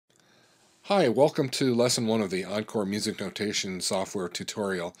Hi, welcome to lesson 1 of the Encore music notation software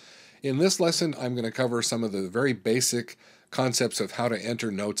tutorial. In this lesson, I'm going to cover some of the very basic concepts of how to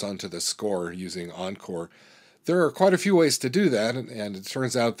enter notes onto the score using Encore. There are quite a few ways to do that, and it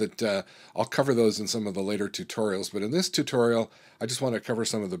turns out that I'll cover those in some of the later tutorials, but in this tutorial, I just want to cover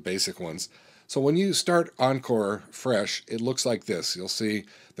some of the basic ones. So when you start Encore fresh, it looks like this. You'll see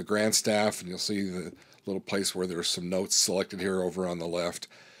the grand staff, and you'll see the little place where there's some notes selected here over on the left.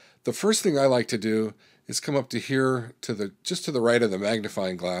 The first thing I like to do is come up to here just to the right of the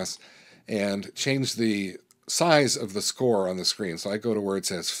magnifying glass and change the size of the score on the screen. So I go to where it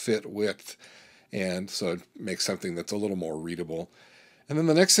says fit width, and so it makes something that's a little more readable. And then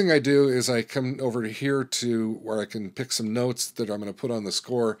the next thing I do is I come over to here to where I can pick some notes that I'm going to put on the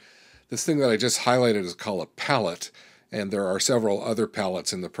score. This thing that I just highlighted is called a palette, and there are several other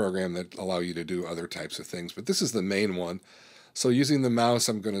palettes in the program that allow you to do other types of things, but this is the main one. So using the mouse,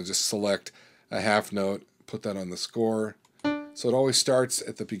 I'm going to just select a half note, put that on the score. So it always starts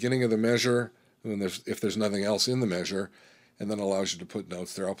at the beginning of the measure, and if there's nothing else in the measure, and then allows you to put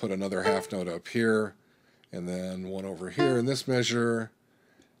notes there. I'll put another half note up here, and then one over here in this measure,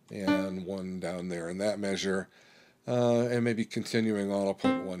 and one down there in that measure. And maybe continuing on, I'll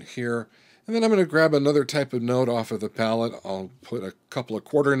put one here. And then I'm going to grab another type of note off of the palette. I'll put a couple of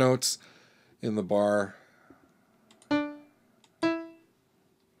quarter notes in the bar.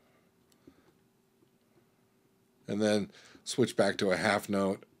 And then switch back to a half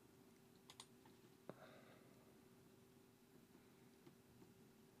note.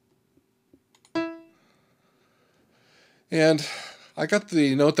 And I got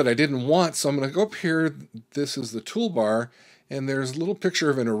the note that I didn't want, so I'm going to go up here. This is the toolbar, and there's a little picture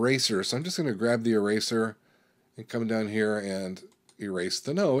of an eraser. So I'm just going to grab the eraser and come down here and erase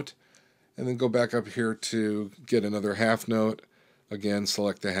the note, and then go back up here to get another half note. Again,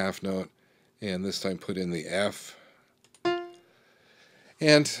 select the half note, and this time put in the F.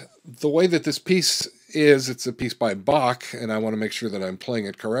 And the way that this piece is, it's a piece by Bach, and I want to make sure that I'm playing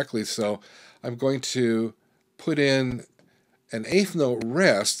it correctly, so I'm going to put in an eighth note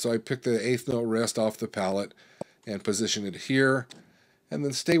rest. So I pick the eighth note rest off the palette and position it here, and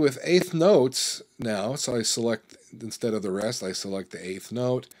then stay with eighth notes now. So I select, instead of the rest, I select the eighth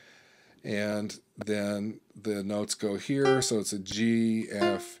note, and then the notes go here. So it's a G,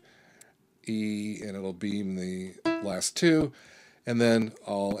 F, E, and it'll beam the last two. And then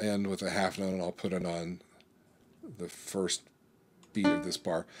I'll end with a half note, and I'll put it on the first beat of this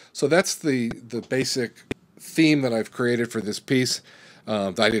bar. So that's the basic theme that I've created for this piece.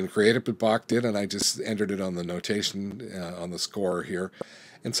 I didn't create it, but Bach did, and I just entered it on the notation on the score here.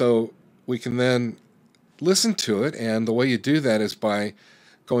 And so we can then listen to it, and the way you do that is by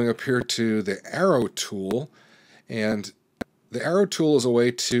going up here to the arrow tool. And the arrow tool is a way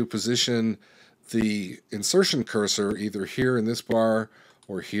to position the insertion cursor either here in this bar,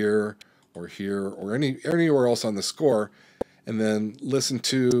 or here, or here, or anywhere else on the score, and then listen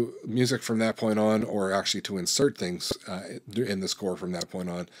to music from that point on, or actually to insert things in the score from that point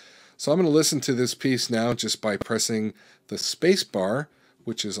on. So I'm going to listen to this piece now just by pressing the space bar,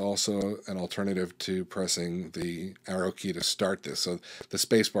 which is also an alternative to pressing the arrow key to start this. So the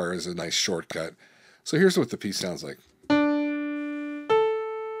space bar is a nice shortcut. So here's what the piece sounds like.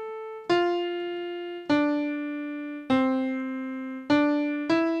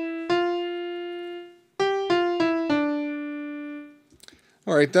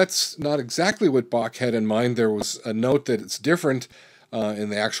 All right, that's not exactly what Bach had in mind. There was a note that it's different in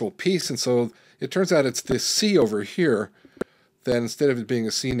the actual piece, and so it turns out it's this C over here. Then instead of it being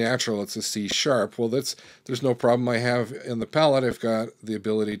a C natural, it's a C sharp. Well, there's no problem. I have in the palette, I've got the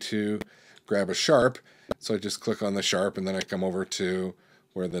ability to grab a sharp. So I just click on the sharp, and then I come over to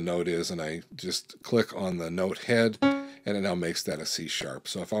where the note is, and I just click on the note head, and it now makes that a C sharp.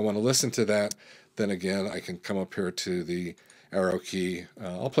 So if I want to listen to that, then again, I can come up here to the arrow key.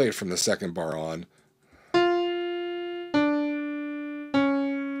 I'll play it from the second bar on.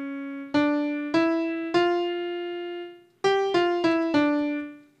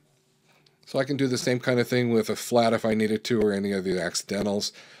 So I can do the same kind of thing with a flat if I needed to, or any of the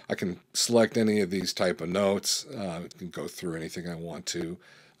accidentals. I can select any of these type of notes. I can go through anything I want to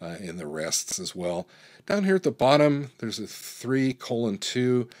in the rests as well. Down here at the bottom, there's a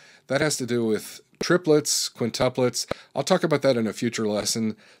 3:2. That has to do with triplets, quintuplets. I'll talk about that in a future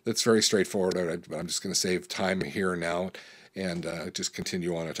lesson. That's very straightforward. I'm just going to save time here now and just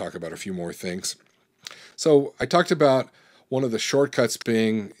continue on and talk about a few more things. So I talked about one of the shortcuts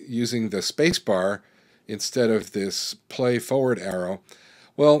being using the space bar instead of this play forward arrow.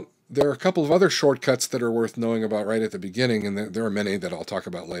 Well, There are a couple of other shortcuts that are worth knowing about right at the beginning, and there are many that I'll talk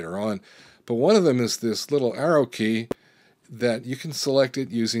about later on. But one of them is this little arrow key that you can select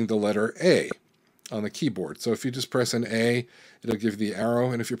it using the letter A on the keyboard. So if you just press an A, it'll give you the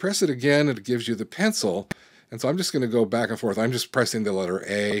arrow, and if you press it again, it gives you the pencil. And so I'm just going to go back and forth. I'm just pressing the letter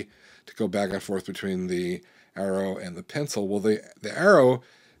A to go back and forth between the arrow and the pencil. Well, the arrow,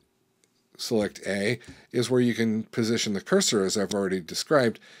 select A, is where you can position the cursor, as I've already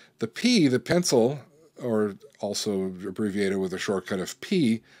described. The P, the pencil, or also abbreviated with a shortcut of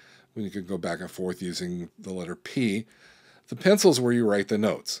P, when you can go back and forth using the letter P. The pencil is where you write the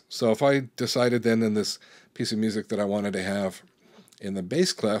notes. So if I decided then in this piece of music that I wanted to have in the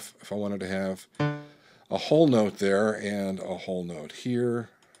bass clef, if I wanted to have a whole note there and a whole note here,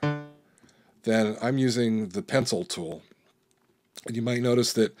 then I'm using the pencil tool. And you might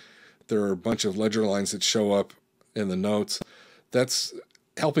notice that there are a bunch of ledger lines that show up in the notes. That's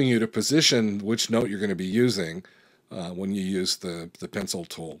helping you to position which note you're going to be using when you use the pencil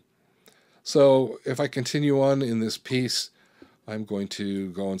tool. So if I continue on in this piece, I'm going to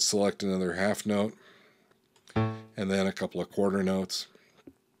go and select another half note and then a couple of quarter notes.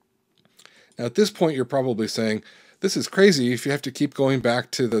 Now at this point you're probably saying, this is crazy if you have to keep going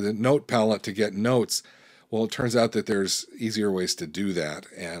back to the note palette to get notes. Well, it turns out that there's easier ways to do that,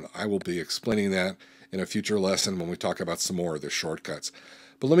 and I will be explaining that in a future lesson when we talk about some more of the shortcuts.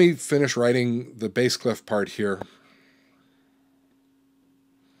 But let me finish writing the bass clef part here.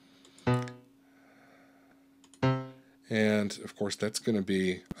 And of course that's going to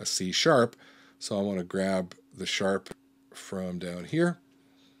be a C sharp, so I want to grab the sharp from down here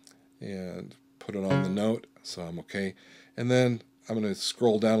and put it on the note, so I'm okay. And then I'm going to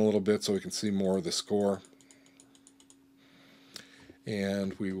scroll down a little bit so we can see more of the score.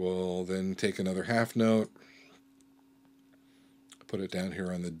 And we will then take another half note, put it down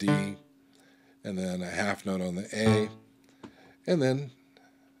here on the D, and then a half note on the A, and then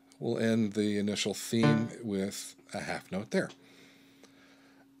we'll end the initial theme with a half note there.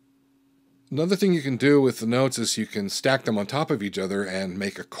 Another thing you can do with the notes is you can stack them on top of each other and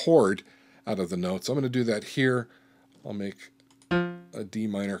make a chord out of the notes. I'm going to do that here. I'll make a D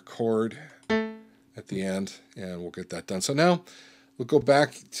minor chord at the end, and we'll get that done. So now we'll go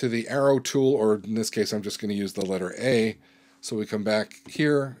back to the arrow tool, or in this case I'm just going to use the letter A. So we come back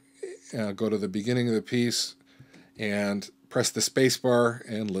here, go to the beginning of the piece, and press the space bar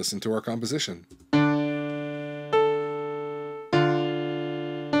and listen to our composition.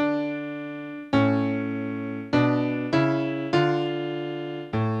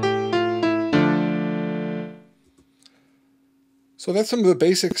 So that's some of the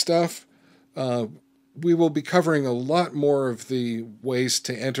basic stuff. We will be covering a lot more of the ways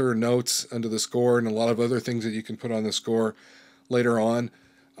to enter notes under the score and a lot of other things that you can put on the score later on.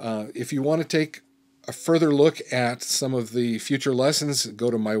 If you want to take a further look at some of the future lessons, go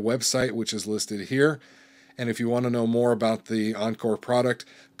to my website, which is listed here. And if you want to know more about the Encore product,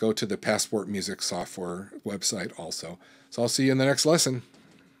 go to the Passport Music Software website also. So I'll see you in the next lesson.